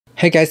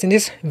Hey guys, in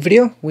this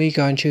video we're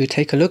going to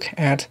take a look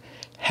at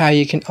how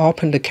you can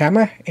open the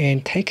camera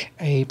and take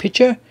a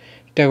picture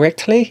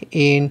directly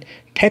in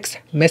text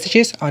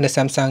messages on the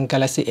Samsung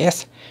Galaxy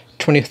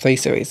S23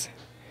 series.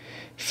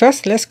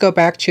 First, let's go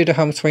back to the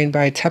home screen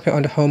by tapping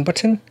on the home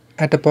button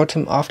at the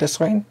bottom of the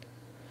screen.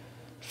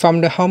 From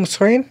the home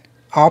screen,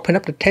 open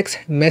up the text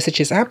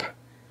messages app.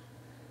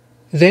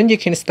 Then you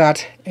can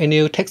start a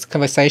new text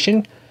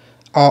conversation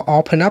or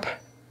open up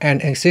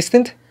an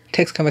existing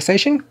text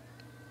conversation.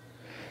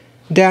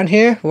 Down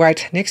here,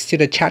 right next to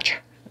the chat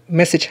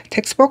message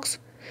text box,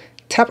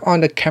 tap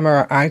on the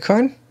camera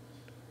icon.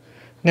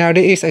 Now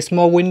there is a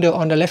small window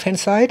on the left hand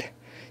side.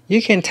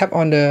 You can tap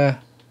on the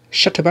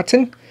shutter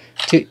button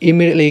to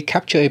immediately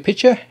capture a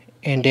picture,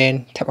 and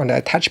then tap on the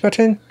attach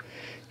button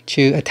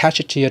to attach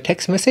it to your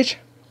text message.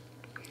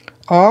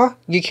 Or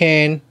you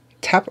can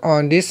tap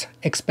on this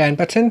expand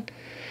button,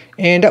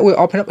 and that will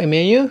open up a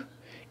menu.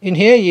 In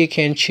here you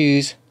can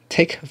choose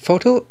take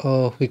photo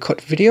or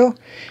record video,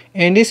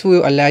 and this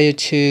will allow you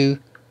to,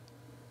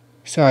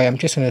 I'm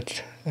just going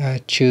to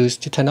choose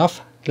to turn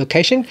off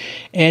location,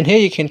 and here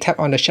you can tap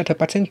on the shutter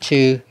button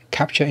to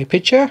capture a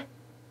picture,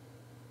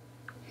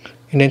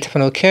 and then tap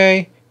on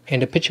OK,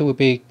 and the picture will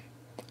be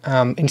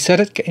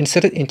inserted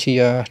into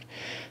your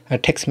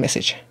text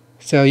message.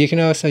 So you can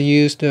also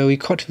use the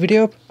record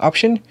video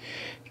option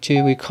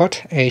to record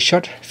a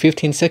short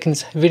 15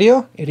 seconds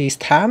video. It is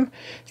time,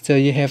 so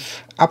you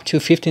have up to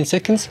 15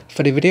 seconds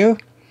for the video,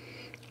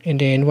 and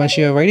then once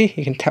you are ready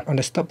you can tap on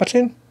the stop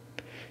button.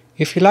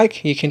 If you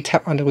like, you can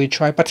tap on the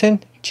retry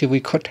button to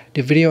record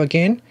the video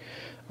again,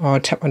 or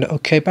tap on the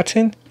OK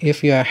button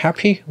if you are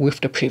happy with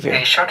the preview.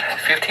 A short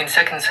 15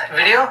 seconds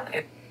video.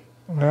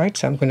 Alright,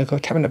 so I'm going to go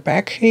tap on the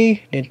back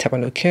key, then tap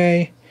on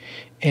OK,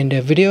 and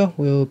the video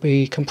will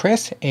be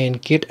compressed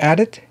and get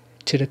added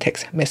to the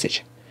text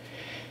message.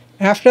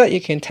 After that, you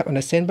can tap on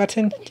the send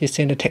button to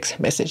send the text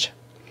message.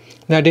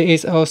 Now there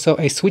is also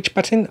a switch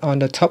button on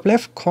the top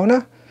left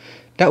corner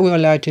that will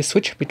allow you to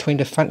switch between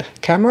the front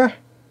camera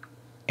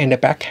and the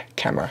back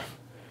camera.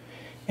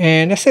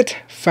 And that's it.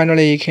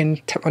 Finally, you can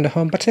tap on the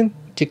home button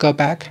to go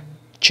back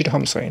to the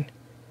home screen.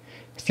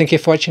 Thank you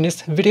for watching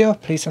this video.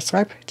 Please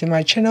subscribe to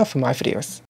my channel for more videos.